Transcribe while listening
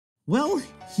Well,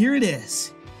 here it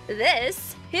is.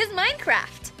 This is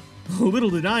Minecraft. Little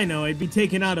did I know I'd be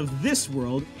taken out of this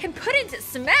world And put into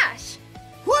Smash.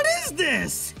 What is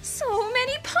this? So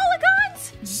many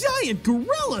polygons. Giant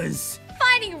gorillas!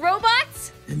 Fighting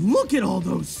robots. And look at all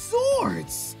those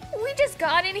swords! We just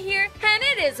got in here, and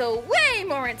it is a way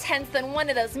more intense than one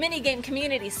of those minigame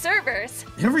community servers.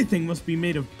 Everything must be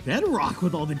made of bedrock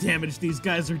with all the damage these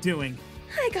guys are doing.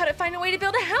 I gotta find a way to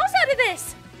build a house out of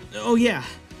this. Oh yeah,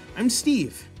 I'm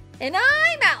Steve. And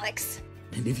I'm Alex.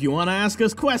 And if you want to ask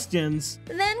us questions,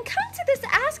 Then come to this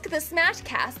Ask the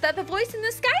Smashcast that the Voice in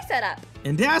the Sky set up.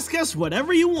 and ask us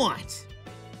whatever you want.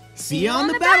 See you on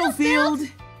the battlefield.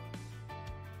 battlefield!